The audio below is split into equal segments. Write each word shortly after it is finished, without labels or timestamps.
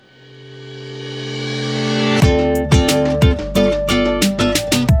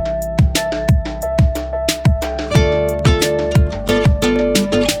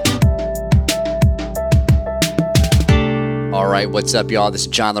What's up, y'all? This is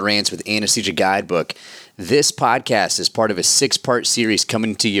John Lawrence with Anesthesia Guidebook. This podcast is part of a 6-part series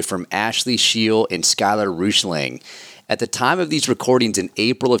coming to you from Ashley Scheel and Skylar Ruchling. At the time of these recordings in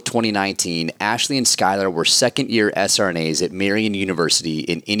April of 2019, Ashley and Skylar were second-year SRNAs at Marian University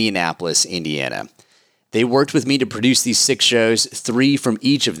in Indianapolis, Indiana. They worked with me to produce these 6 shows, 3 from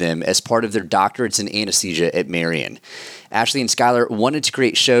each of them as part of their doctorates in anesthesia at Marian. Ashley and Skylar wanted to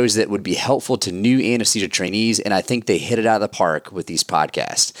create shows that would be helpful to new anesthesia trainees, and I think they hit it out of the park with these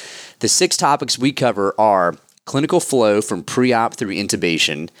podcasts. The 6 topics we cover are clinical flow from pre-op through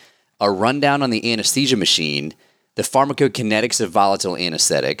intubation, a rundown on the anesthesia machine, the pharmacokinetics of volatile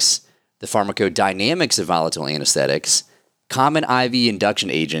anesthetics, the pharmacodynamics of volatile anesthetics, common IV induction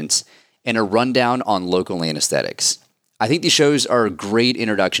agents, and a rundown on local anesthetics. I think these shows are a great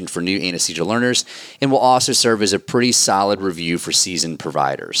introduction for new anesthesia learners and will also serve as a pretty solid review for seasoned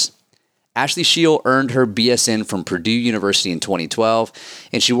providers. Ashley Scheel earned her BSN from Purdue University in 2012,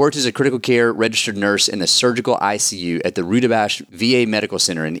 and she worked as a critical care registered nurse in the surgical ICU at the Rudabash VA Medical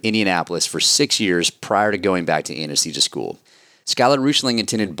Center in Indianapolis for 6 years prior to going back to anesthesia school. Skylar Ruchling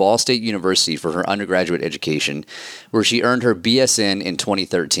attended Ball State University for her undergraduate education, where she earned her BSN in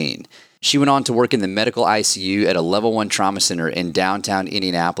 2013. She went on to work in the medical ICU at a Level 1 trauma center in downtown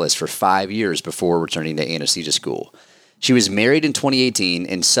Indianapolis for 5 years before returning to anesthesia school. She was married in 2018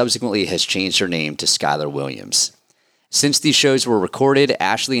 and subsequently has changed her name to Skylar Williams. Since these shows were recorded,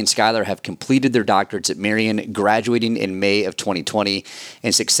 Ashley and Skylar have completed their doctorates at Marian, graduating in May of 2020,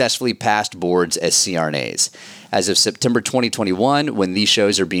 and successfully passed boards as CRNAs. As of September 2021, when these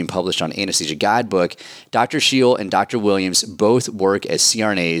shows are being published on Anesthesia Guidebook, Dr. Scheel and Dr. Williams both work as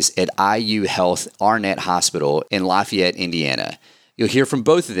CRNAs at IU Health Arnett Hospital in Lafayette, Indiana. You'll hear from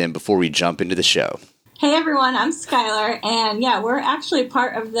both of them before we jump into the show. Hey everyone, I'm Skylar, and we're actually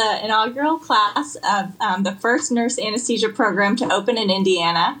part of the inaugural class of the first nurse anesthesia program to open in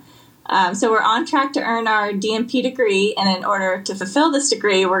Indiana. So we're on track to earn our DNP degree, and in order to fulfill this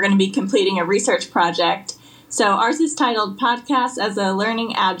degree, we're going to be completing a research project. So ours is titled Podcasts as a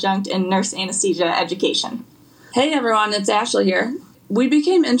Learning Adjunct in Nurse Anesthesia Education. Hey everyone, it's Ashley here. We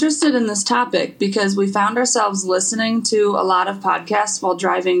became interested in this topic because we found ourselves listening to a lot of podcasts while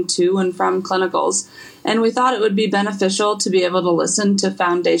driving to and from clinicals, and we thought it would be beneficial to be able to listen to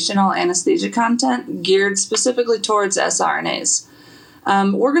foundational anesthesia content geared specifically towards SRNAs.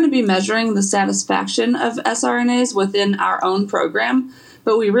 We're going to be measuring the satisfaction of SRNAs within our own program,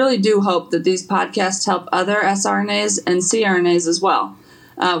 but we really do hope that these podcasts help other SRNAs and CRNAs as well.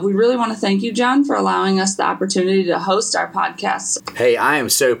 We really want to thank you, John, for allowing us the opportunity to host our podcasts. Hey, I am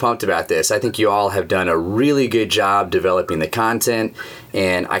so pumped about this. I think you all have done a really good job developing the content,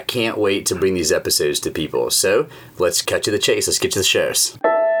 and I can't wait to bring these episodes to people. So let's cut to the chase. Let's get to the shows.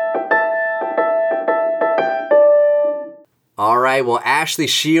 All right. Well, Ashley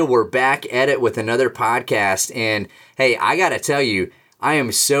Scheel, we're back at it with another podcast. And hey, I got to tell you, I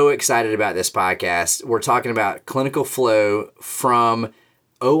am so excited about this podcast. We're talking about clinical flow from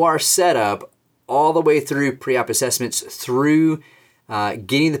OR setup all the way through pre-op assessments, through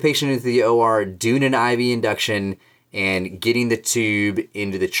getting the patient into the OR, doing an IV induction, and getting the tube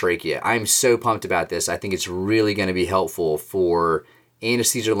into the trachea. I'm so pumped about this. I think it's really going to be helpful for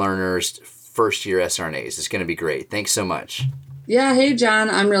anesthesia learners, first-year SRNAs. It's going to be great. Thanks so much. Yeah, hey, John.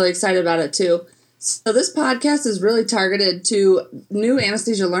 I'm really excited about it, too. So this podcast is really targeted to new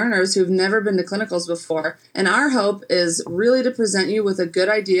anesthesia learners who've never been to clinicals before. And our hope is really to present you with a good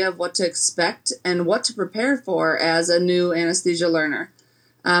idea of what to expect and what to prepare for as a new anesthesia learner.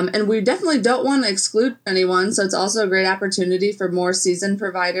 And we definitely don't want to exclude anyone, so it's also a great opportunity for more seasoned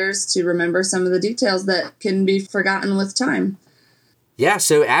providers to remember some of the details that can be forgotten with time. Yeah,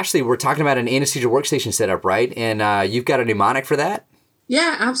 so Ashley, we're talking about an anesthesia workstation setup, right? And you've got a mnemonic for that?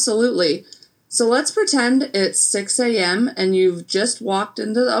 Yeah, absolutely. So let's pretend it's 6 a.m. and you've just walked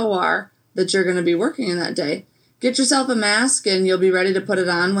into the OR that you're going to be working in that day. Get yourself a mask and you'll be ready to put it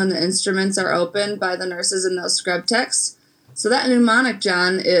on when the instruments are opened by the nurses and those scrub techs. So that mnemonic,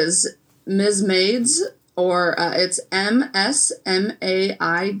 John, is Ms. Maids, or it's MSMAIDS,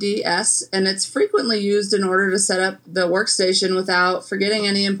 and it's frequently used in order to set up the workstation without forgetting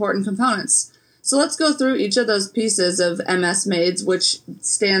any important components. So let's go through each of those pieces of MS MAIDS, which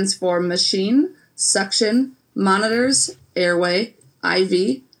stands for machine, suction, monitors, airway,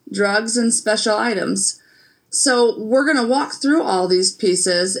 IV, drugs, and special items. So we're going to walk through all these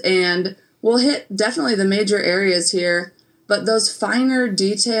pieces, and we'll hit definitely the major areas here, but those finer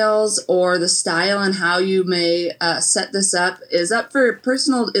details or the style and how you may set this up is up for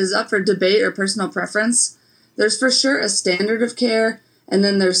debate or personal preference. There's for sure a standard of care, and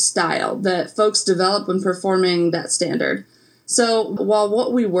then there's style that folks develop when performing that standard. So while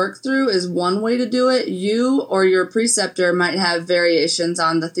what we work through is one way to do it, you or your preceptor might have variations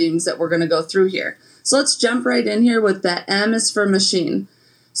on the themes that we're going to go through here. So let's jump right in here with that M is for machine.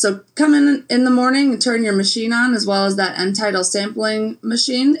 So come in the morning and turn your machine on, as well as that end-tidal sampling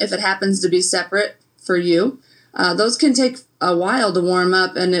machine, if it happens to be separate for you. Those can take a while to warm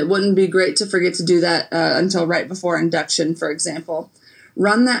up, and it wouldn't be great to forget to do that until right before induction, for example.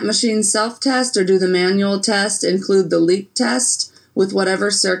 Run that machine self-test or do the manual test. Include the leak test with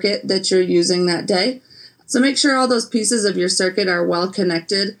whatever circuit that you're using that day. So make sure all those pieces of your circuit are well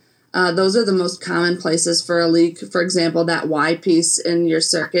connected. Those are the most common places for a leak. For example, that Y piece in your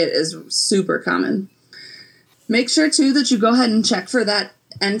circuit is super common. Make sure, too, that you go ahead and check for that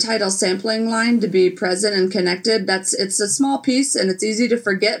end-tidal sampling line to be present and connected. It's a small piece, and it's easy to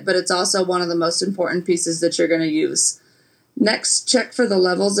forget, but it's also one of the most important pieces that you're going to use. Next, check for the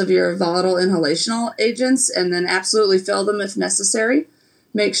levels of your volatile inhalational agents, and then absolutely fill them if necessary.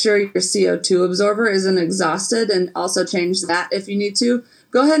 Make sure your CO2 absorber isn't exhausted, and also change that if you need to.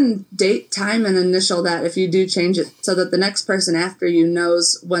 Go ahead and date, time, and initial that if you do change it, so that the next person after you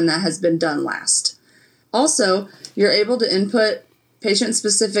knows when that has been done last. Also, you're able to input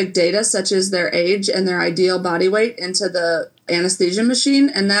patient-specific data, such as their age and their ideal body weight, into the anesthesia machine,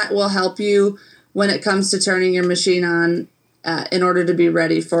 and that will help you when it comes to turning your machine on in order to be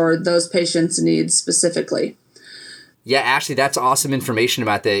ready for those patients' needs specifically. Yeah, Ashley, that's awesome information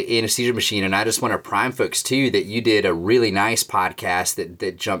about the anesthesia machine. And I just want to prime folks, too, that you did a really nice podcast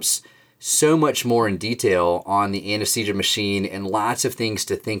that jumps so much more in detail on the anesthesia machine and lots of things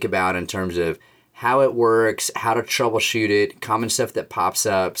to think about in terms of how it works, how to troubleshoot it, common stuff that pops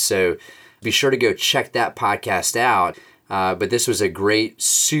up. So be sure to go check that podcast out. But this was a great,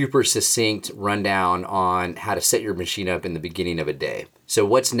 super succinct rundown on how to set your machine up in the beginning of a day. So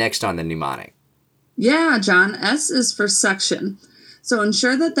what's next on the mnemonic? Yeah, John, S is for suction. So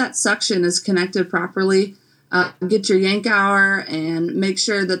ensure that suction is connected properly. Get your yank hour and make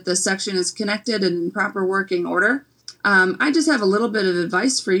sure that the suction is connected and in proper working order. I just have a little bit of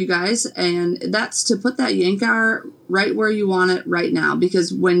advice for you guys, and that's to put that yank hour right where you want it right now.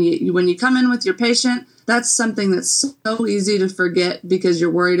 Because when you come in with your patient, that's something that's so easy to forget because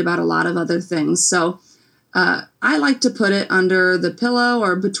you're worried about a lot of other things. So I like to put it under the pillow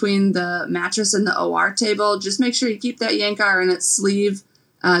or between the mattress and the OR table. Just make sure you keep that yank hour in its sleeve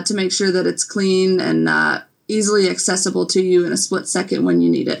to make sure that it's clean and easily accessible to you in a split second when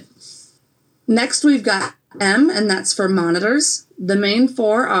you need it. Next, we've got M, and that's for monitors. The main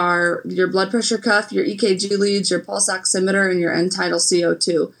four are your blood pressure cuff, your EKG leads, your pulse oximeter, and your end-tidal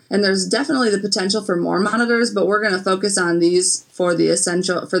CO2. And there's definitely the potential for more monitors, but we're going to focus on these for this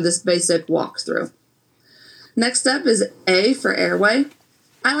basic walkthrough. Next up is A for airway.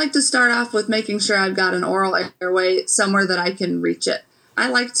 I like to start off with making sure I've got an oral airway somewhere that I can reach it. I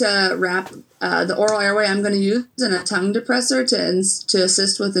like to wrap the oral airway I'm going to use in a tongue depressor to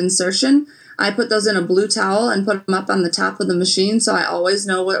assist with insertion. I put those in a blue towel and put them up on the top of the machine so I always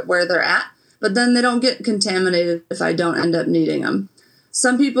know where they're at, but then they don't get contaminated if I don't end up needing them.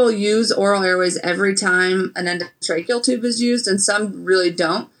 Some people use oral airways every time an endotracheal tube is used, and some really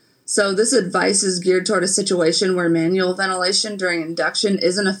don't. So this advice is geared toward a situation where manual ventilation during induction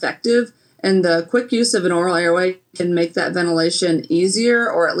isn't effective, and the quick use of an oral airway can make that ventilation easier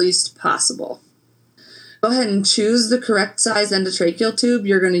or at least possible. Go ahead and choose the correct size endotracheal tube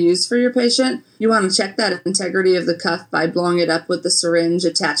you're going to use for your patient. You want to check that integrity of the cuff by blowing it up with the syringe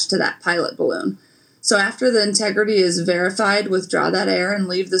attached to that pilot balloon. So after the integrity is verified, withdraw that air and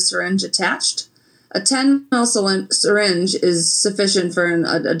leave the syringe attached. A 10 ml syringe is sufficient for an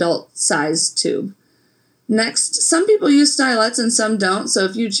adult-sized tube. Next, some people use stylets and some don't, so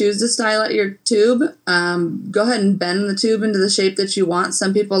if you choose to stylet your tube, go ahead and bend the tube into the shape that you want.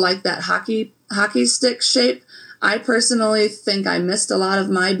 Some people like that hockey stick shape. I personally think I missed a lot of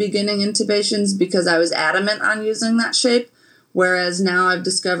my beginning intubations because I was adamant on using that shape, whereas now I've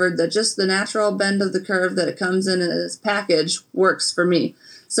discovered that just the natural bend of the curve that it comes in this package works for me.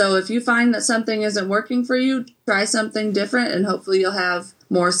 So if you find that something isn't working for you, try something different and hopefully you'll have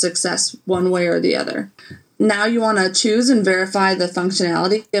more success one way or the other. Now you want to choose and verify the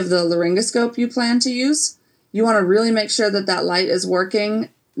functionality of the laryngoscope you plan to use. You want to really make sure that light is working,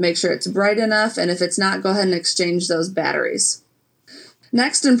 make sure it's bright enough, and if it's not, go ahead and exchange those batteries.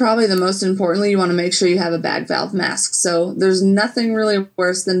 Next, and probably the most importantly, you want to make sure you have a bag valve mask. So there's nothing really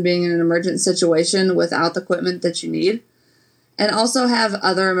worse than being in an emergent situation without the equipment that you need. And also have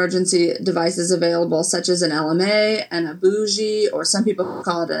other emergency devices available, such as an LMA and a bougie, or some people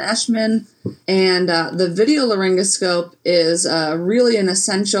call it an Eshman. And the video laryngoscope is really an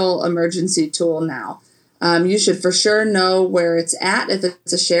essential emergency tool now. You should for sure know where it's at if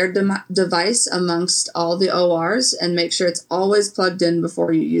it's a shared device amongst all the ORs, and make sure it's always plugged in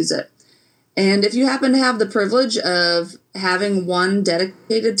before you use it. And if you happen to have the privilege of having one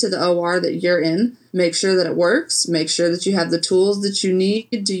dedicated to the OR that you're in, make sure that it works. Make sure that you have the tools that you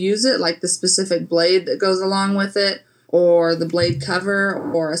need to use it, like the specific blade that goes along with it, or the blade cover,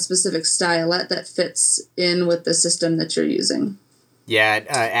 or a specific stylet that fits in with the system that you're using. Yeah,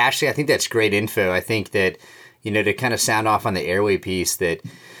 Ashley, I think that's great info. I think that, to kind of sound off on the airway piece, that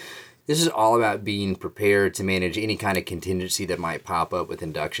this is all about being prepared to manage any kind of contingency that might pop up with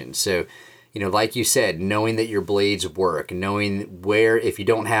induction. So, like you said, knowing that your blades work, knowing where, if you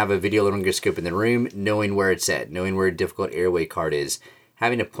don't have a video laryngoscope in the room, knowing where it's at, knowing where a difficult airway card is,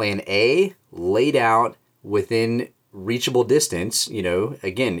 having a plan A laid out within reachable distance,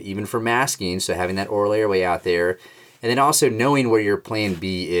 again, even for masking, so having that oral airway out there, and then also knowing where your plan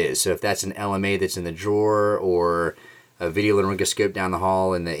B is. So if that's an LMA that's in the drawer or a video laryngoscope down the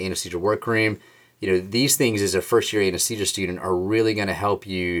hall in the anesthesia workroom, these things as a first-year anesthesia student are really going to help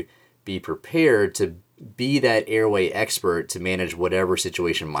you be prepared to be that airway expert to manage whatever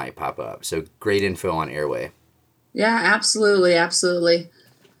situation might pop up. So great info on airway. Yeah, absolutely, absolutely.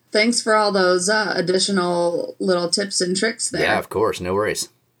 Thanks for all those additional little tips and tricks there. Yeah, of course. No worries.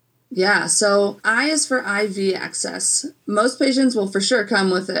 Yeah, so I is for IV access. Most patients will for sure come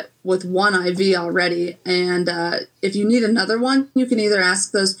with one IV already, and if you need another one, you can either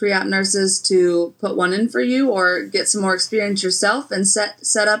ask those pre-op nurses to put one in for you, or get some more experience yourself and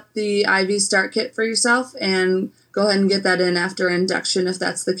set up the IV start kit for yourself and go ahead and get that in after induction if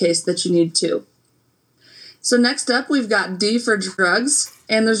that's the case that you need to. So next up, we've got D for drugs.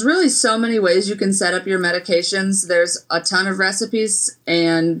 And there's really so many ways you can set up your medications. There's a ton of recipes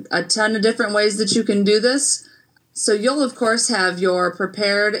and a ton of different ways that you can do this. So you'll, of course, have your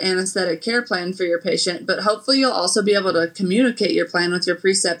prepared anesthetic care plan for your patient, but hopefully you'll also be able to communicate your plan with your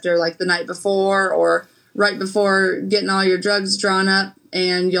preceptor like the night before or right before getting all your drugs drawn up,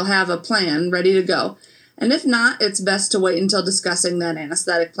 and you'll have a plan ready to go. And if not, it's best to wait until discussing that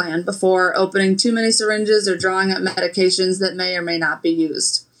anesthetic plan before opening too many syringes or drawing up medications that may or may not be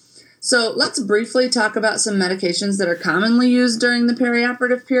used. So let's briefly talk about some medications that are commonly used during the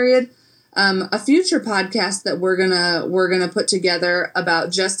perioperative period. A future podcast that we're gonna put together about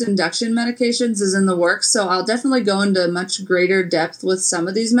just induction medications is in the works, so I'll definitely go into much greater depth with some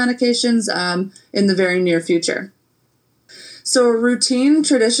of these medications in the very near future. So a routine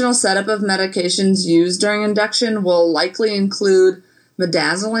traditional setup of medications used during induction will likely include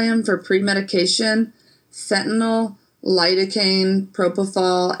midazolam for pre-medication, fentanyl, lidocaine,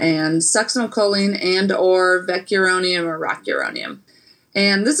 propofol, and succinylcholine and or vecuronium or rocuronium.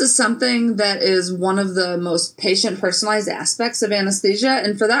 And this is something that is one of the most patient-personalized aspects of anesthesia,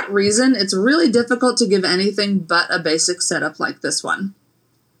 and for that reason, it's really difficult to give anything but a basic setup like this one.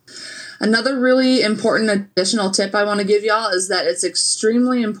 Another really important additional tip I want to give y'all is that it's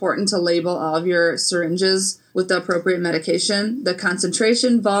extremely important to label all of your syringes with the appropriate medication. The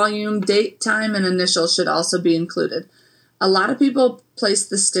concentration, volume, date, time, and initials should also be included. A lot of people place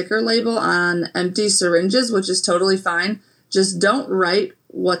the sticker label on empty syringes, which is totally fine. Just don't write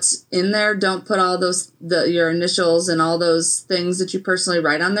what's in there. Don't put all your initials and all those things that you personally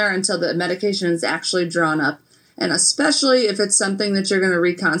write on there until the medication is actually drawn up. And especially if it's something that you're going to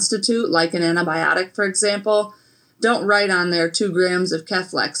reconstitute, like an antibiotic, for example, don't write on there 2 grams of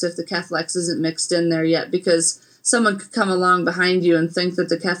Keflex if the Keflex isn't mixed in there yet, because someone could come along behind you and think that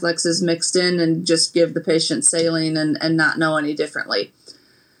the Keflex is mixed in and just give the patient saline and not know any differently.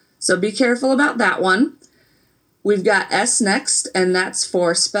 So be careful about that one. We've got S next, and that's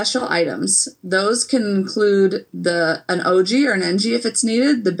for special items. Those can include an OG or an NG if it's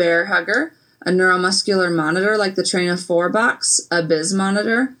needed, the Bear Hugger, a neuromuscular monitor like the Train of 4 box, a BIS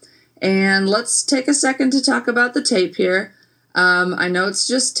monitor. And let's take a second to talk about the tape here. I know it's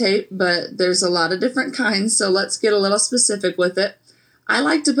just tape, but there's a lot of different kinds, so let's get a little specific with it. I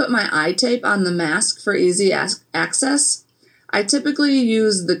like to put my eye tape on the mask for easy access. I typically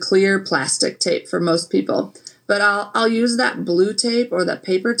use the clear plastic tape for most people, but I'll use that blue tape or that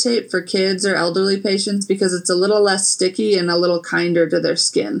paper tape for kids or elderly patients because it's a little less sticky and a little kinder to their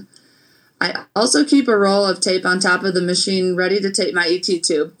skin. I also keep a roll of tape on top of the machine ready to tape my ET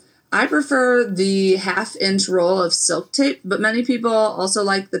tube. I prefer the 1/2-inch roll of silk tape, but many people also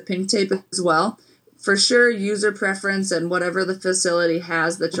like the pink tape as well. For sure, user preference and whatever the facility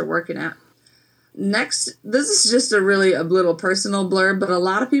has that you're working at. Next, this is just a little personal blurb, but a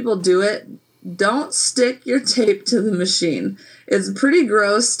lot of people do it. Don't stick your tape to the machine. It's pretty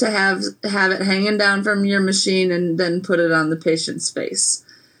gross to have it hanging down from your machine and then put it on the patient's face.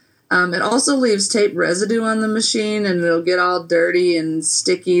 It also leaves tape residue on the machine, and it'll get all dirty and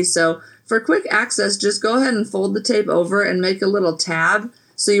sticky. So for quick access, just go ahead and fold the tape over and make a little tab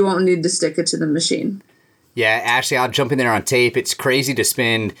so you won't need to stick it to the machine. Yeah, Ashley, I'll jump in there on tape. It's crazy to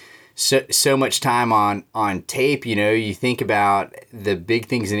spend so much time on tape. You know, you think about the big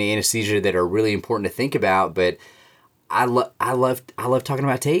things in anesthesia that are really important to think about, but I love talking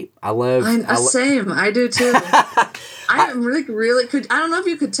about tape. Same. I do too. I'm really could. I don't know if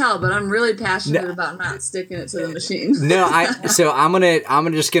you could tell, but I'm really passionate about not sticking it to the machine. So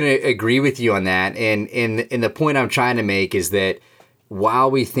I'm just gonna agree with you on that. And the point I'm trying to make is that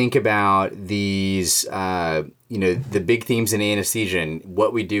while we think about these, the big themes in anesthesia and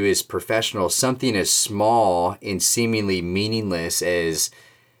what we do as professionals, something as small and seemingly meaningless as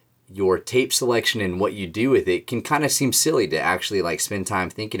your tape selection and what you do with it can kind of seem silly to actually like spend time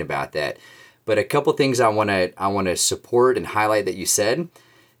thinking about that. But a couple things I want to support and highlight that you said.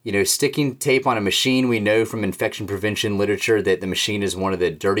 You know, sticking tape on a machine, we know from infection prevention literature that the machine is one of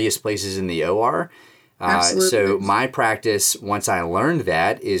the dirtiest places in the OR. So my practice, once I learned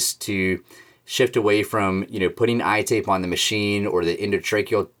that, is to shift away from, putting eye tape on the machine or the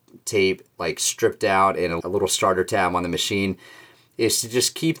endotracheal tape like stripped out and a little starter tab on the machine, is to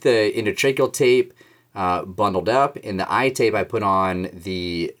just keep the endotracheal tape bundled up, and the eye tape I put on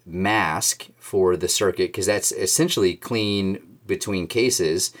the mask for the circuit because that's essentially clean between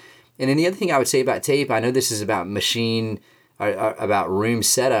cases. And then the other thing I would say about tape, I know this is about about room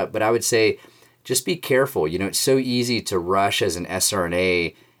setup, but I would say just be careful. It's so easy to rush as an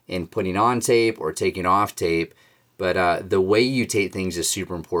SRNA in putting on tape or taking off tape, but the way you tape things is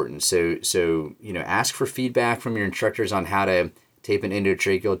super important. So ask for feedback from your instructors on how to tape an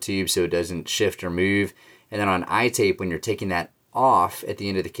endotracheal tube so it doesn't shift or move. And then on eye tape, when you're taking that off at the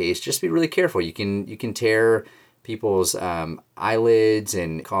end of the case, just be really careful. You can tear people's eyelids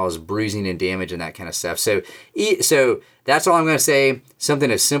and cause bruising and damage and that kind of stuff. So that's all I'm going to say. Something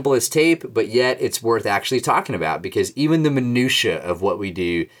as simple as tape, but yet it's worth actually talking about because even the minutia of what we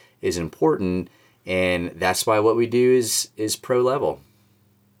do is important, and that's why what we do is pro level.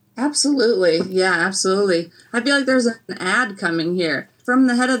 Absolutely. Yeah, absolutely. I feel like there's an ad coming here from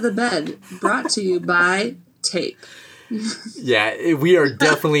the head of the bed, brought to you by tape. Yeah, we are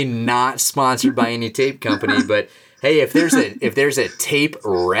definitely not sponsored by any tape company, but hey, if there's a tape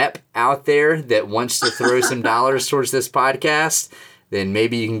rep out there that wants to throw some dollars towards this podcast, then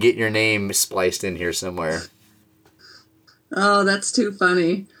maybe you can get your name spliced in here somewhere. Oh, that's too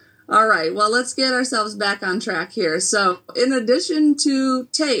funny. All right, well, let's get ourselves back on track here. So, in addition to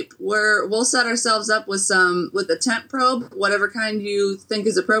tape, we'll set ourselves up with a temp probe, whatever kind you think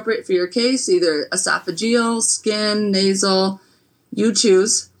is appropriate for your case, either esophageal, skin, nasal, you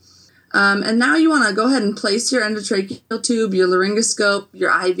choose. And now you want to go ahead and place your endotracheal tube, your laryngoscope,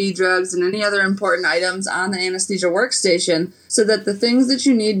 your IV drugs, and any other important items on the anesthesia workstation so that the things that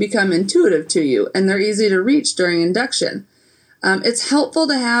you need become intuitive to you and they're easy to reach during induction. It's helpful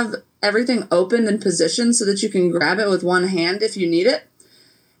to have everything opened and positioned so that you can grab it with one hand if you need it.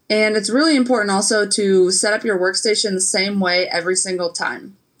 And it's really important also to set up your workstation the same way every single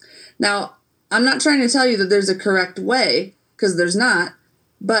time. Now, I'm not trying to tell you that there's a correct way, because there's not,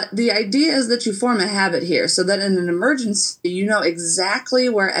 but the idea is that you form a habit here so that in an emergency, you know exactly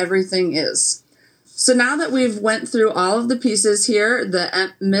where everything is. So now that we've went through all of the pieces here,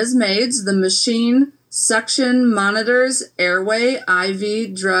 the Ms. Maids, the machine, suction, monitors, airway,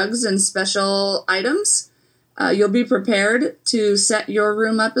 IV, drugs, and special items, you'll be prepared to set your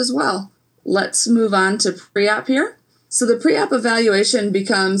room up as well. Let's move on to pre-op here. So the pre-op evaluation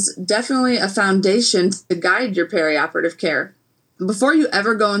becomes definitely a foundation to guide your perioperative care. Before you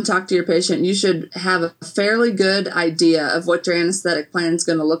ever go and talk to your patient, you should have a fairly good idea of what your anesthetic plan is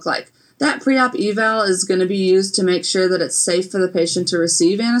going to look like. That pre-op eval is going to be used to make sure that it's safe for the patient to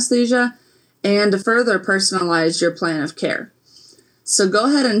receive anesthesia and to further personalize your plan of care. So go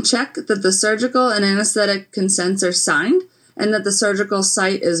ahead and check that the surgical and anesthetic consents are signed and that the surgical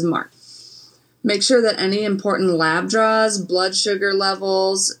site is marked. Make sure that any important lab draws, blood sugar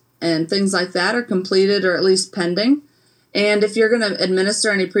levels, and things like that are completed or at least pending. And if you're going to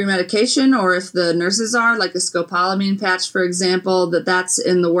administer any pre-medication, or if the nurses are, like a scopolamine patch, for example, that's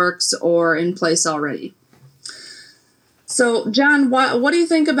in the works or in place already. So, John, what do you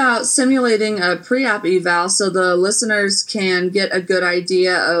think about simulating a pre-op eval so the listeners can get a good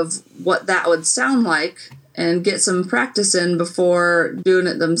idea of what that would sound like and get some practice in before doing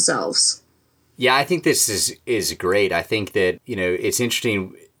it themselves? Yeah, I think this is great. I think that, it's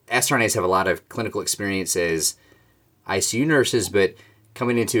interesting. SRNAs have a lot of clinical experience as ICU nurses, but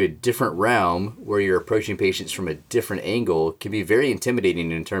coming into a different realm where you're approaching patients from a different angle can be very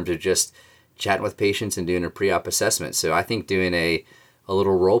intimidating in terms of just chatting with patients and doing a pre-op assessment. So I think doing a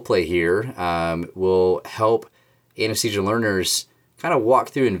little role play here will help anesthesia learners kind of walk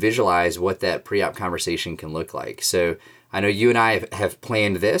through and visualize what that pre-op conversation can look like. So I know you and I have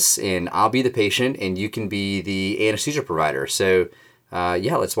planned this, and I'll be the patient and you can be the anesthesia provider. So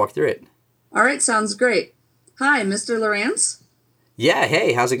let's walk through it. All right, sounds great. Hi, Mr. Lawrence. Yeah,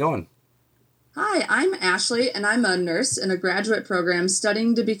 hey, how's it going? Hi, I'm Ashley, and I'm a nurse in a graduate program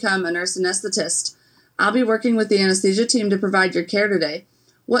studying to become a nurse anesthetist. I'll be working with the anesthesia team to provide your care today.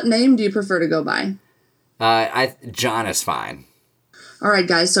 What name do you prefer to go by? John is fine. All right,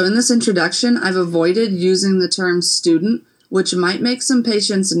 guys, so in this introduction, I've avoided using the term student, which might make some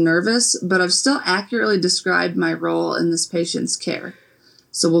patients nervous, but I've still accurately described my role in this patient's care.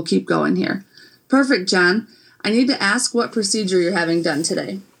 So we'll keep going here. Perfect, John. I need to ask what procedure you're having done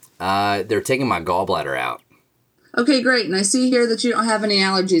today. They're taking my gallbladder out. Okay, great. And I see here that you don't have any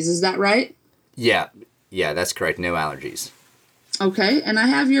allergies. Is that right? Yeah, that's correct. No allergies. Okay, and I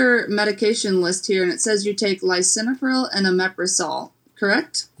have your medication list here, and it says you take lisinopril and omeprazole,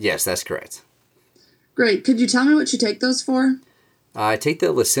 correct? Yes, that's correct. Great. Could you tell me what you take those for? I take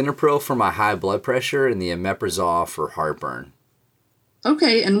the lisinopril for my high blood pressure and the omeprazole for heartburn.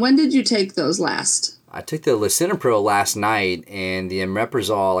 Okay, and when did you take those last? I took the lisinopril last night, and the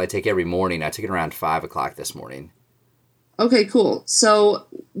omeprazole I take every morning. I took it around 5 o'clock this morning. Okay, cool. So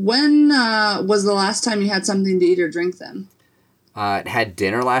when was the last time you had something to eat or drink then? I had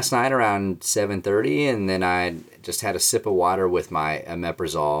dinner last night around 7:30, and then I just had a sip of water with my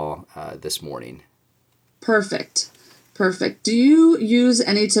omeprazole this morning. Perfect. Do you use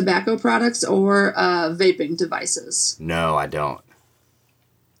any tobacco products or vaping devices? No, I don't.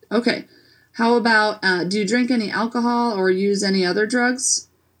 Okay. How about, do you drink any alcohol or use any other drugs?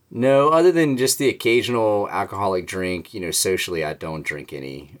 No, other than just the occasional alcoholic drink, socially I don't drink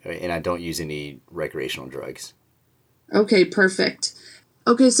any, and I don't use any recreational drugs. Okay, perfect.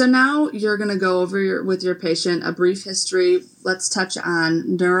 Okay, so now you're going to go over with your patient a brief history. Let's touch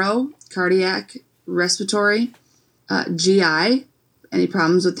on neuro, cardiac, respiratory, GI, any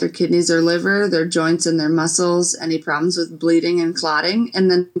problems with their kidneys or liver, their joints and their muscles, any problems with bleeding and clotting, and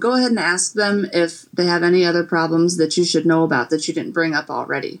then go ahead and ask them if they have any other problems that you should know about that you didn't bring up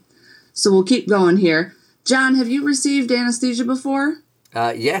already. So we'll keep going here. John, have you received anesthesia before?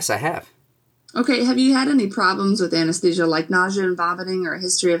 Yes, I have. Okay, have you had any problems with anesthesia like nausea and vomiting or a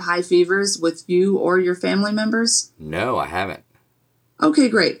history of high fevers with you or your family members? No, I haven't. Okay,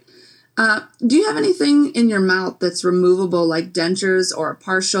 great. Do you have anything in your mouth that's removable like dentures or a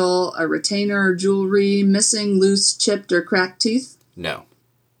partial, a retainer, jewelry, missing, loose, chipped, or cracked teeth? No.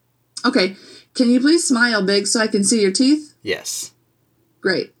 Okay, can you please smile big so I can see your teeth? Yes.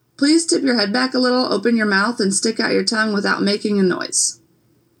 Great. Please tip your head back a little, open your mouth, and stick out your tongue without making a noise.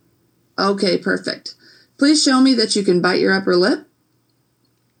 Okay, perfect. Please show me that you can bite your upper lip.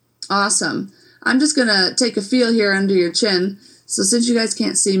 Awesome. I'm just going to take a feel here under your chin. So since you guys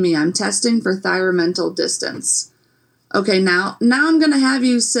can't see me, I'm testing for thyromental distance. Okay, now I'm going to have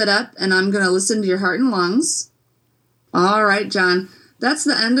you sit up, and I'm going to listen to your heart and lungs. All right, John. That's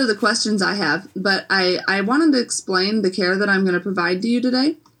the end of the questions I have, but I wanted to explain the care that I'm going to provide to you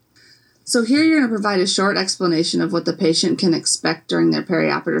today. So here you're going to provide a short explanation of what the patient can expect during their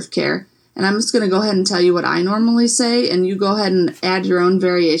perioperative care. And I'm just going to go ahead and tell you what I normally say, and you go ahead and add your own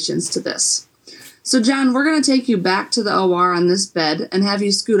variations to this. So, John, we're going to take you back to the OR on this bed and have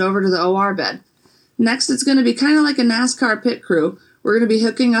you scoot over to the OR bed. Next, it's going to be kind of like a NASCAR pit crew. We're going to be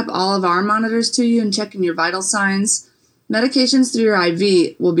hooking up all of our monitors to you and checking your vital signs. Medications through your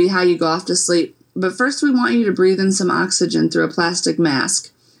IV will be how you go off to sleep. But first, we want you to breathe in some oxygen through a plastic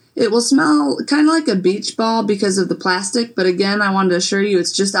mask. It will smell kind of like a beach ball because of the plastic, but again, I wanted to assure you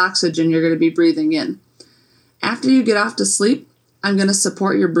it's just oxygen you're going to be breathing in. After you get off to sleep, I'm going to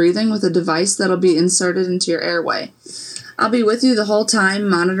support your breathing with a device that'll be inserted into your airway. I'll be with you the whole time,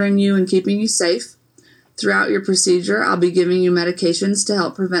 monitoring you and keeping you safe. Throughout your procedure, I'll be giving you medications to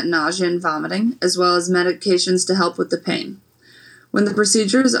help prevent nausea and vomiting, as well as medications to help with the pain. When the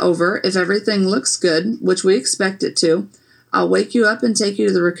procedure is over, if everything looks good, which we expect it to, I'll wake you up and take you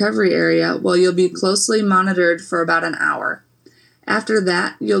to the recovery area where you'll be closely monitored for about an hour. After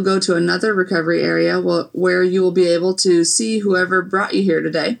that, you'll go to another recovery area where you will be able to see whoever brought you here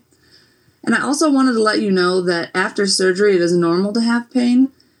today. And I also wanted to let you know that after surgery, it is normal to have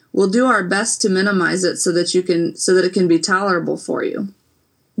pain. We'll do our best to minimize it so that it can be tolerable for you.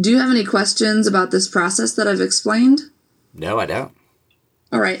 Do you have any questions about this process that I've explained? No, I don't.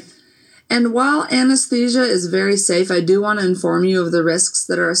 All right. And while anesthesia is very safe, I do want to inform you of the risks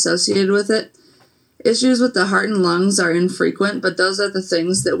that are associated with it. Issues with the heart and lungs are infrequent, but those are the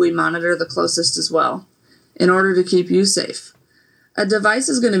things that we monitor the closest as well, in order to keep you safe. A device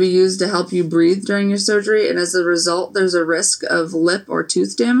is going to be used to help you breathe during your surgery, and as a result, there's a risk of lip or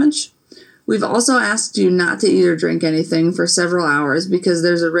tooth damage. We've also asked you not to eat or drink anything for several hours because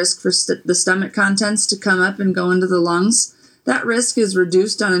there's a risk for the stomach contents to come up and go into the lungs. That risk is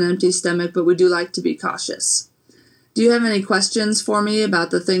reduced on an empty stomach, but we do like to be cautious. Do you have any questions for me about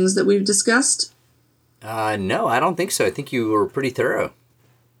the things that we've discussed? No, I don't think so. I think you were pretty thorough.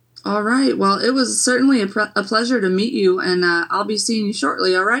 All right. Well, it was certainly a pleasure to meet you, and I'll be seeing you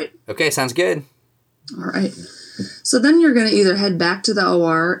shortly, all right? Okay, sounds good. All right. So then you're going to either head back to the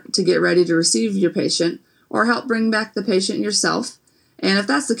OR to get ready to receive your patient or help bring back the patient yourself. And if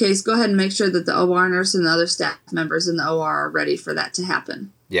that's the case, go ahead and make sure that the OR nurse and the other staff members in the OR are ready for that to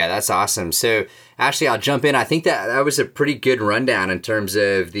happen. Yeah, that's awesome. So, Ashley, I'll jump in. I think that was a pretty good rundown in terms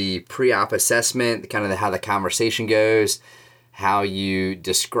of the pre-op assessment, kind of how the conversation goes, how you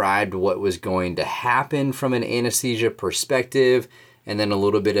described what was going to happen from an anesthesia perspective, and then a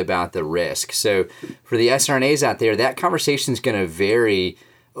little bit about the risk. So for the SRNAs out there, that conversation is going to vary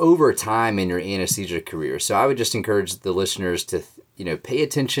over time in your anesthesia career. So I would just encourage the listeners to, pay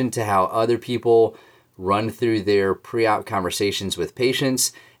attention to how other people run through their pre-op conversations with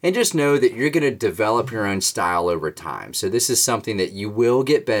patients, and just know that you're going to develop your own style over time. So this is something that you will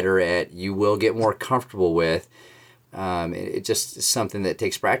get better at, you will get more comfortable with. It just is something that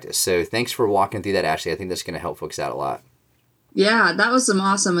takes practice. So thanks for walking through that, Ashley. I think that's going to help folks out a lot. Yeah, that was some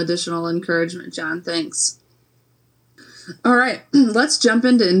awesome additional encouragement, John. Thanks. All right, let's jump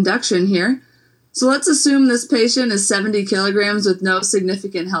into induction here. So let's assume this patient is 70 kilograms with no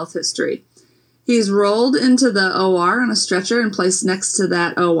significant health history. He's rolled into the OR on a stretcher and placed next to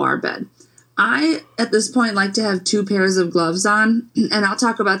that OR bed. I, at this point, like to have 2 pairs of gloves on, and I'll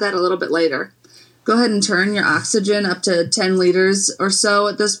talk about that a little bit later. Go ahead and turn your oxygen up to 10 liters or so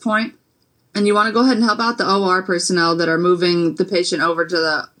at this point. And you want to go ahead and help out the OR personnel that are moving the patient over to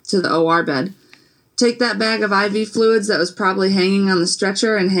the OR bed. Take that bag of IV fluids that was probably hanging on the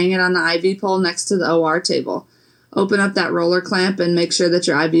stretcher and hang it on the IV pole next to the OR table. Open up that roller clamp and make sure that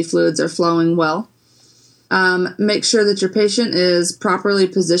your IV fluids are flowing well. Make sure that your patient is properly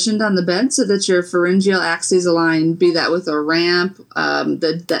positioned on the bed so that your pharyngeal axes align, be that with a ramp,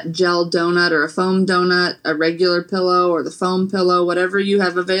 that gel donut or a foam donut, a regular pillow or the foam pillow, whatever you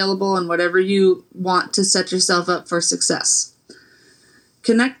have available and whatever you want to set yourself up for success.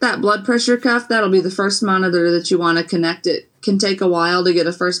 Connect that blood pressure cuff. That'll be the first monitor that you want to connect. It can take a while to get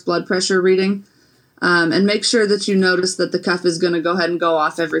a first blood pressure reading. And make sure that you notice that the cuff is going to go ahead and go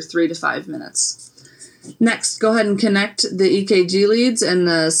off every 3 to 5 minutes. Next, go ahead and connect the EKG leads and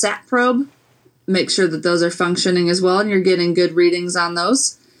the SAT probe. Make sure that those are functioning as well and you're getting good readings on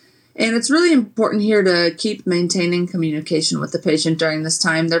those. And it's really important here to keep maintaining communication with the patient during this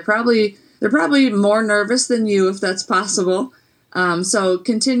time. They're probably more nervous than you if that's possible. So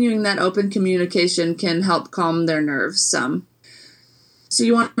continuing that open communication can help calm their nerves some. So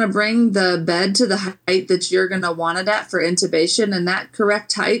you want to bring the bed to the height that you're going to want it at for intubation, and that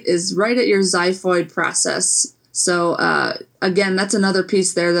correct height is right at your xiphoid process. So again, that's another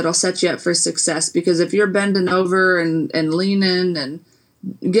piece there that'll set you up for success, because if you're bending over and leaning and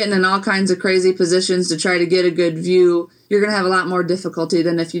getting in all kinds of crazy positions to try to get a good view, you're going to have a lot more difficulty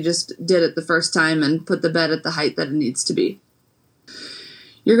than if you just did it the first time and put the bed at the height that it needs to be.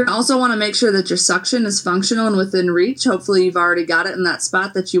 You're going to also want to make sure that your suction is functional and within reach. Hopefully you've already got it in that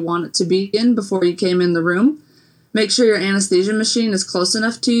spot that you want it to be in before you came in the room. Make sure your anesthesia machine is close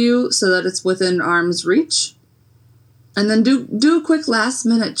enough to you so that it's within arm's reach. And then do a quick last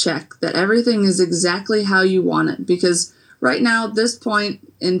minute check that everything is exactly how you want it, because right now, this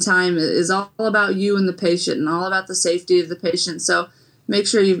point in time is all about you and the patient and all about the safety of the patient. So make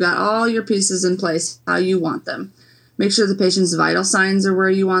sure you've got all your pieces in place how you want them. Make sure the patient's vital signs are where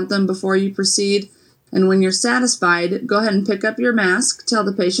you want them before you proceed. And when you're satisfied, go ahead and pick up your mask, tell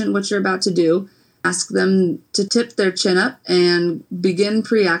the patient what you're about to do, ask them to tip their chin up, and begin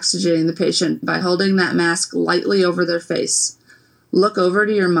pre-oxygenating the patient by holding that mask lightly over their face. Look over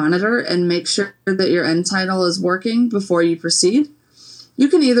to your monitor and make sure that your end-tidal is working before you proceed. You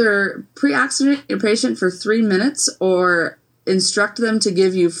can either pre-oxygenate your patient for 3 minutes or instruct them to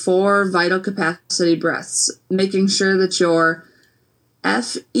give you 4 vital capacity breaths, making sure that your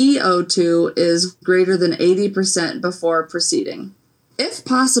FeO2 is greater than 80% before proceeding. If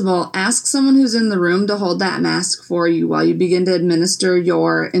possible, ask someone who's in the room to hold that mask for you while you begin to administer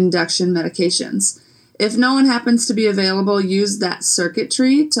your induction medications. If no one happens to be available, use that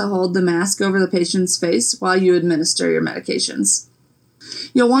circuitry to hold the mask over the patient's face while you administer your medications.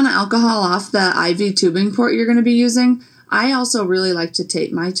 You'll want to alcohol off the IV tubing port you're going to be using. I also really like to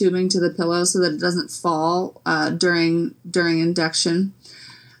tape my tubing to the pillow so that it doesn't fall during induction.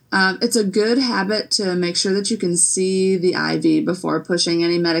 It's a good habit to make sure that you can see the IV before pushing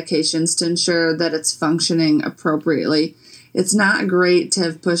any medications to ensure that it's functioning appropriately. It's not great to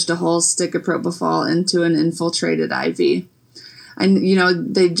have pushed a whole stick of propofol into an infiltrated IV.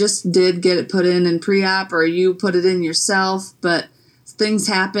 And, they just did get it put in pre-op, or you put it in yourself, but things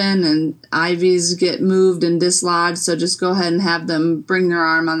happen and IVs get moved and dislodged, so just go ahead and have them bring their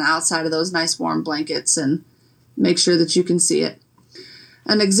arm on the outside of those nice warm blankets and make sure that you can see it.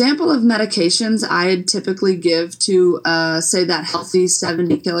 An example of medications I'd typically give to, say, that healthy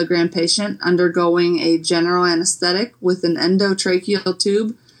 70-kilogram patient undergoing a general anesthetic with an endotracheal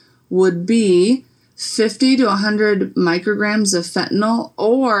tube would be 50 to 100 micrograms of fentanyl,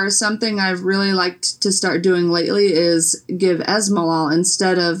 or something I've really liked to start doing lately is give Esmolol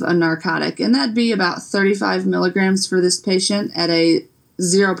instead of a narcotic, and that'd be about 35 milligrams for this patient at a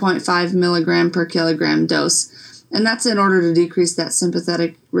 0.5 milligram per kilogram dose. And that's in order to decrease that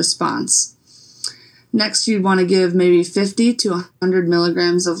sympathetic response. Next, you'd want to give maybe 50 to 100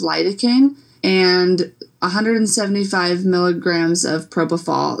 milligrams of lidocaine and 175 milligrams of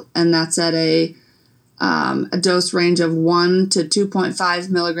propofol, and that's at a dose range of 1 to 2.5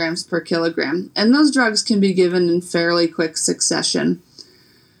 milligrams per kilogram. And those drugs can be given in fairly quick succession.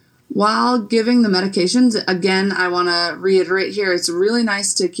 While giving the medications, again, I want to reiterate here, it's really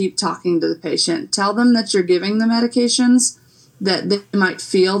nice to keep talking to the patient. Tell them that you're giving the medications, that they might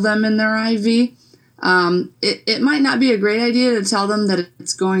feel them in their IV. It might not be a great idea to tell them that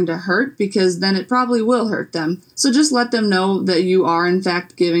it's going to hurt, because then it probably will hurt them. So just let them know that you are, in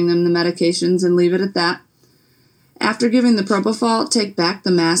fact, giving them the medications and leave it at that. After giving the propofol, take back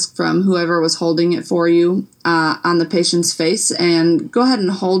the mask from whoever was holding it for you on the patient's face and go ahead and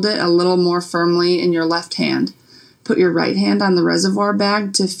hold it a little more firmly in your left hand. Put your right hand on the reservoir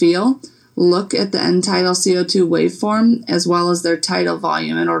bag to feel. Look at the end tidal CO2 waveform as well as their tidal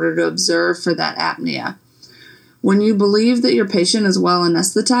volume in order to observe for that apnea. When you believe that your patient is well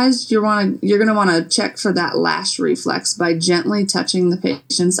anesthetized, you're going to want to check for that lash reflex by gently touching the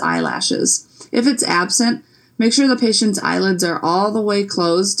patient's eyelashes. If it's absent, make sure the patient's eyelids are all the way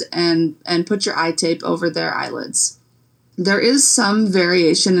closed and put your eye tape over their eyelids. There is some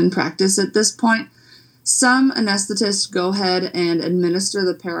variation in practice at this point. Some anesthetists go ahead and administer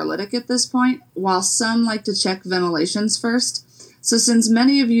the paralytic at this point, while some like to check ventilations first. So since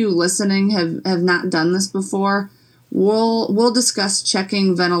many of you listening have not done this before, we'll discuss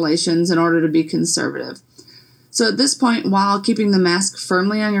checking ventilations in order to be conservative. So at this point, while keeping the mask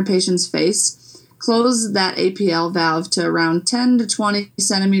firmly on your patient's face, close that APL valve to around 10 to 20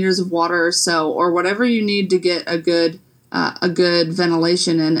 centimeters of water or so, or whatever you need to get a good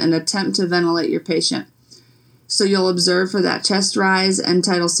ventilation in, and attempt to ventilate your patient. So you'll observe for that chest rise, end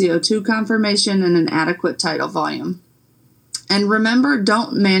tidal CO2 confirmation, and an adequate tidal volume. And remember,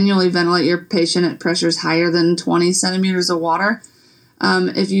 don't manually ventilate your patient at pressures higher than 20 centimeters of water.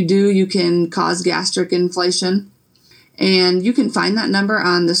 If you do, you can cause gastric inflation. And you can find that number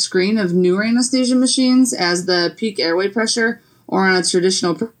on the screen of newer anesthesia machines as the peak airway pressure, or on a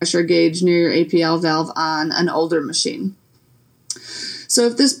traditional pressure gauge near your APL valve on an older machine. So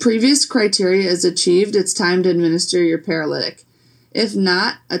if this previous criteria is achieved, it's time to administer your paralytic. If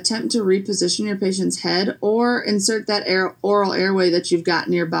not, attempt to reposition your patient's head or insert that oral airway that you've got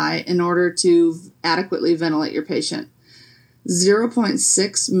nearby in order to adequately ventilate your patient.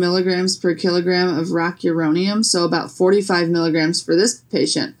 0.6 milligrams per kilogram of rocuronium, so about 45 milligrams for this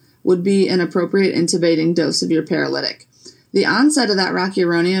patient, would be an appropriate intubating dose of your paralytic. The onset of that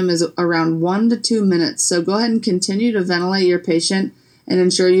rocuronium is around 1 to 2 minutes, so go ahead and continue to ventilate your patient and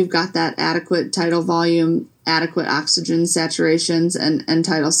ensure you've got that adequate tidal volume, adequate oxygen saturations, and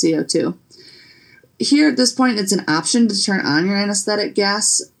tidal CO2. Here at this point, it's an option to turn on your anesthetic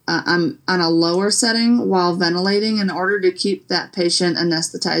gas on a lower setting while ventilating in order to keep that patient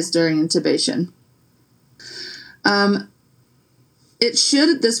anesthetized during intubation. It should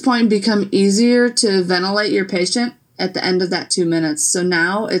at this point become easier to ventilate your patient at the end of that 2 minutes. So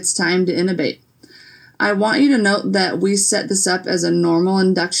now it's time to intubate. I want you to note that we set this up as a normal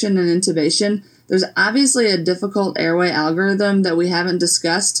induction and intubation. There's obviously a difficult airway algorithm that we haven't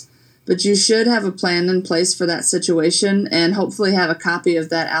discussed, but you should have a plan in place for that situation and hopefully have a copy of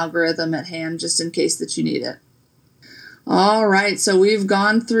that algorithm at hand just in case that you need it. All right, so we've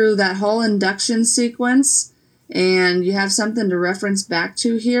gone through that whole induction sequence, and you have something to reference back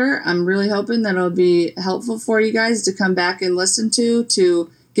to here. I'm really hoping that it'll be helpful for you guys to come back and listen to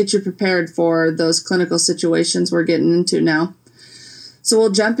get you prepared for those clinical situations we're getting into now. So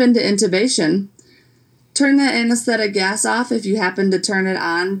we'll jump into intubation. Turn that anesthetic gas off if you happen to turn it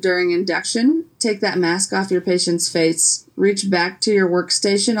on during induction. Take that mask off your patient's face. Reach back to your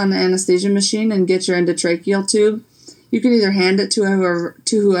workstation on the anesthesia machine and get your endotracheal tube. You can either hand it to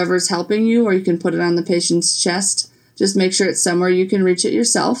whoever's helping you, or you can put it on the patient's chest. Just make sure it's somewhere you can reach it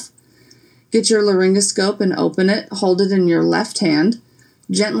yourself. Get your laryngoscope and open it. Hold it in your left hand.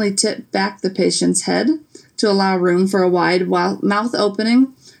 Gently tip back the patient's head to allow room for a wide mouth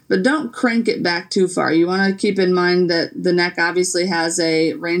opening, but don't crank it back too far. You want to keep in mind that the neck obviously has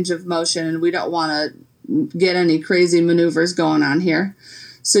a range of motion, and we don't want to get any crazy maneuvers going on here.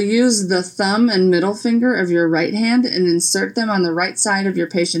 So use the thumb and middle finger of your right hand and insert them on the right side of your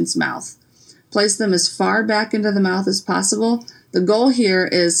patient's mouth. Place them as far back into the mouth as possible. The goal here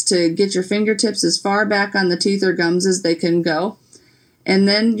is to get your fingertips as far back on the teeth or gums as they can go. And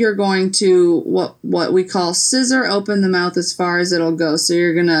then you're going to what we call scissor open the mouth as far as it'll go. So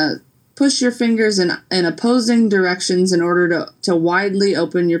you're going to push your fingers in opposing directions in order to widely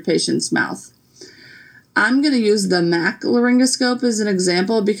open your patient's mouth. I'm going to use the MAC laryngoscope as an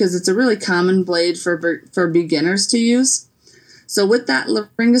example because it's a really common blade for beginners to use. So with that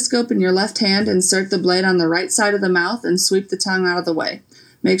laryngoscope in your left hand, insert the blade on the right side of the mouth and sweep the tongue out of the way.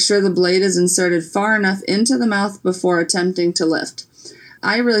 Make sure the blade is inserted far enough into the mouth before attempting to lift.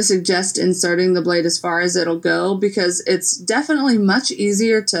 I really suggest inserting the blade as far as it'll go because it's definitely much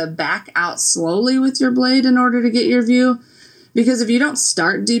easier to back out slowly with your blade in order to get your view. Because if you don't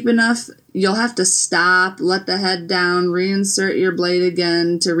start deep enough, you'll have to stop, let the head down, reinsert your blade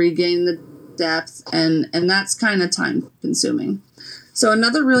again to regain the depth, and that's kind of time consuming. So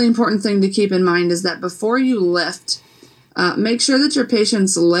another really important thing to keep in mind is that before you lift, make sure that your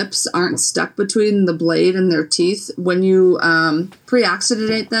patient's lips aren't stuck between the blade and their teeth. When you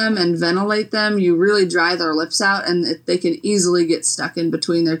pre-oxygenate them and ventilate them, you really dry their lips out, and they can easily get stuck in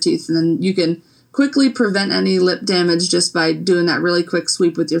between their teeth, and then you can quickly prevent any lip damage just by doing that really quick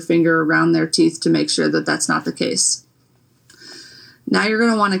sweep with your finger around their teeth to make sure that that's not the case. Now you're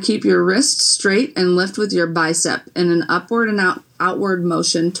going to want to keep your wrist straight and lift with your bicep in an upward and outward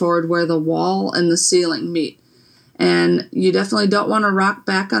motion toward where the wall and the ceiling meet. And you definitely don't want to rock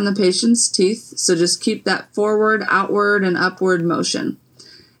back on the patient's teeth, so just keep that forward, outward, and upward motion.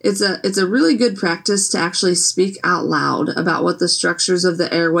 It's a really good practice to actually speak out loud about what the structures of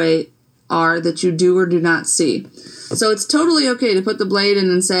the airway are that you do or do not see. So it's totally okay to put the blade in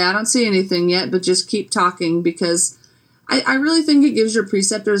and say, I don't see anything yet, but just keep talking, because I really think it gives your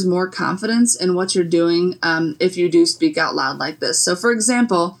preceptors more confidence in what you're doing if you do speak out loud like this. So for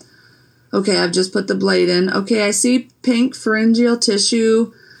example, okay, I've just put the blade in. Okay, I see pink pharyngeal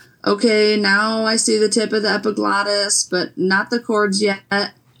tissue. Okay, now I see the tip of the epiglottis, but not the cords yet.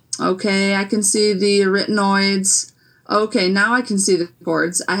 Okay, I can see the arytenoids. Okay, now I can see the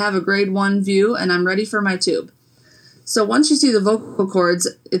cords. I have a grade 1 view, and I'm ready for my tube. So once you see the vocal cords,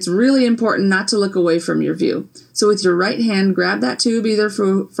 it's really important not to look away from your view. So with your right hand, grab that tube either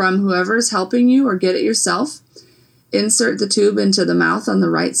from whoever is helping you or get it yourself. Insert the tube into the mouth on the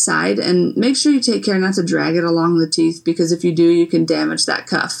right side, and make sure you take care not to drag it along the teeth, because if you do, you can damage that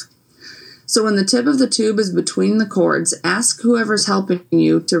cuff. So when the tip of the tube is between the cords, ask whoever's helping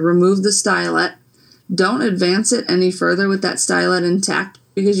you to remove the stylet. Don't advance it any further with that stylet intact,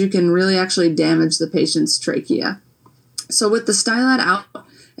 because you can really actually damage the patient's trachea. So with the stylet out,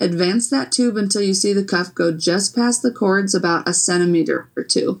 advance that tube until you see the cuff go just past the cords about 1 centimeter or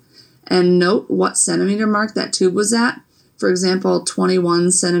 2. And note what centimeter mark that tube was at. For example,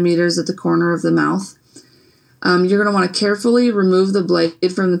 21 centimeters at the corner of the mouth. You're going to want to carefully remove the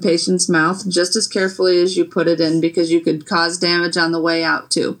blade from the patient's mouth, just as carefully as you put it in, because you could cause damage on the way out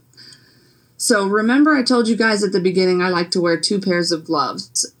too. So remember, I told you guys at the beginning I like to wear 2 pairs of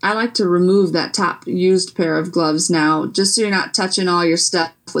gloves. I like to remove that top used pair of gloves now, just so you're not touching all your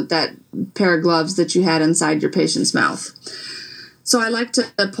stuff with that pair of gloves that you had inside your patient's mouth. So I like to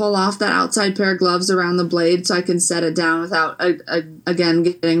pull off that outside pair of gloves around the blade so I can set it down without, again,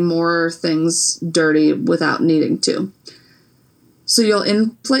 getting more things dirty without needing to. So you'll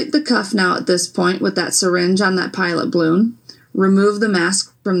inflate the cuff now at this point with that syringe on that pilot balloon. Remove the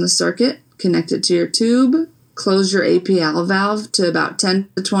mask from the circuit, connect it to your tube, close your APL valve to about 10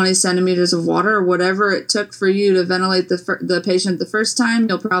 to 20 centimeters of water, or whatever it took for you to ventilate the patient the first time.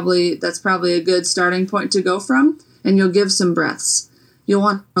 That's probably a good starting point to go from. And you'll give some breaths. You'll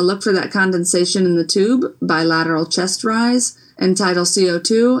want to look for that condensation in the tube, bilateral chest rise, and tidal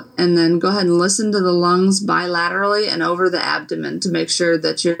CO2, and then go ahead and listen to the lungs bilaterally and over the abdomen to make sure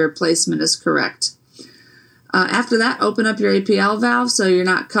that your placement is correct. After that, open up your APL valve so you're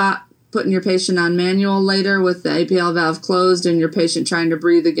not caught putting your patient on manual later with the APL valve closed and your patient trying to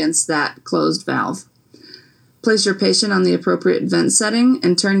breathe against that closed valve. Place your patient on the appropriate vent setting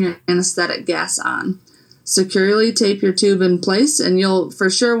and turn your anesthetic gas on. Securely tape your tube in place, and you'll for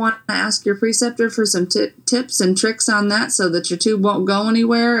sure want to ask your preceptor for some tips and tricks on that so that your tube won't go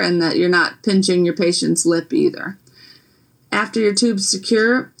anywhere and that you're not pinching your patient's lip either. After your tube's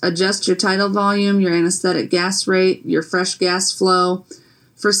secure, adjust your tidal volume, your anesthetic gas rate, your fresh gas flow.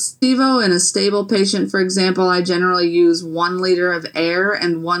 For SIVO in a stable patient, for example, I generally use 1 liter of air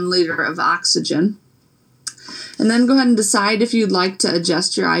and 1 liter of oxygen. And then go ahead and decide if you'd like to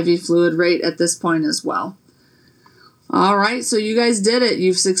adjust your IV fluid rate at this point as well. All right, so you guys did it.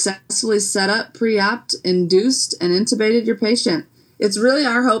 You've successfully set up, pre-opt, induced, and intubated your patient. It's really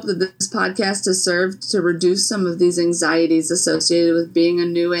our hope that this podcast has served to reduce some of these anxieties associated with being a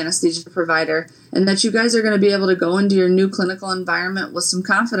new anesthesia provider, and that you guys are going to be able to go into your new clinical environment with some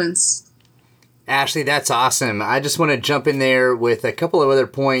confidence. Ashley, that's awesome. I just want to jump in there with a couple of other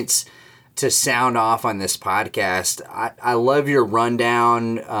points to sound off on this podcast. I love your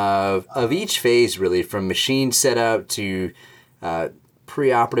rundown of each phase, really, from machine setup to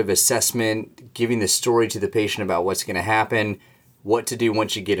preoperative assessment, giving the story to the patient about what's going to happen, what to do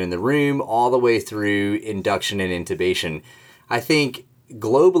once you get in the room, all the way through induction and intubation. I think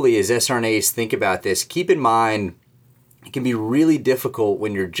globally, as SRNAs think about this, keep in mind it can be really difficult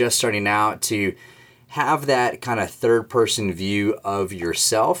when you're just starting out to have that kind of third-person view of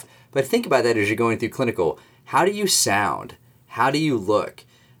yourself. But think about that as you're going through clinical. How do you sound? How do you look?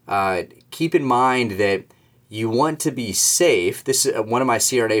 Keep in mind that you want to be safe. This is one of my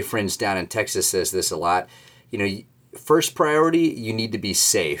CRNA friends down in Texas says this a lot. You know, first priority, you need to be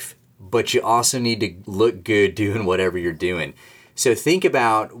safe, but you also need to look good doing whatever you're doing. So think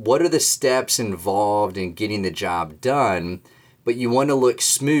about what are the steps involved in getting the job done, but you want to look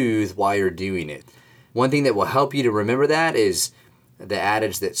smooth while you're doing it. One thing that will help you to remember that is the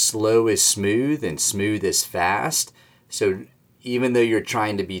adage that slow is smooth and smooth is fast. So even though you're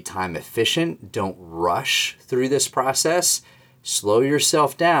trying to be time efficient, don't rush through this process. Slow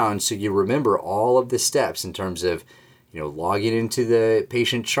yourself down so you remember all of the steps in terms of, logging into the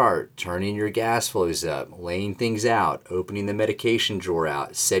patient chart, turning your gas flows up, laying things out, opening the medication drawer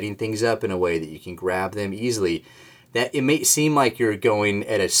out, setting things up in a way that you can grab them easily. That it may seem like you're going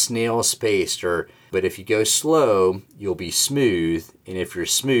at a snail's pace, but if you go slow, you'll be smooth, and if you're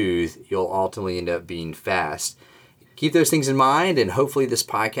smooth, you'll ultimately end up being fast. Keep those things in mind, and hopefully this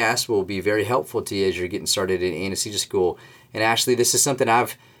podcast will be very helpful to you as you're getting started in anesthesia school. And Ashley, this is something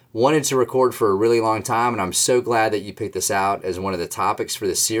I've wanted to record for a really long time, and I'm so glad that you picked this out as one of the topics for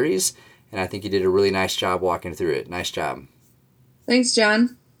the series, and I think you did a really nice job walking through it. Nice job. Thanks,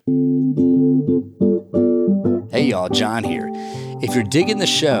 John. Hey y'all, John here. If you're digging the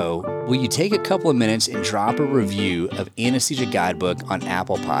show, will you take a couple of minutes and drop a review of Anesthesia Guidebook on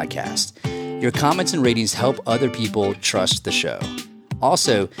Apple Podcasts? Your comments and ratings help other people trust the show.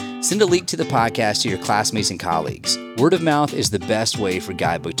 Also, send a link to the podcast to your classmates and colleagues. Word of mouth is the best way for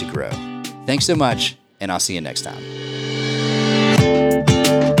Guidebook to grow. Thanks so much, and I'll see you next time.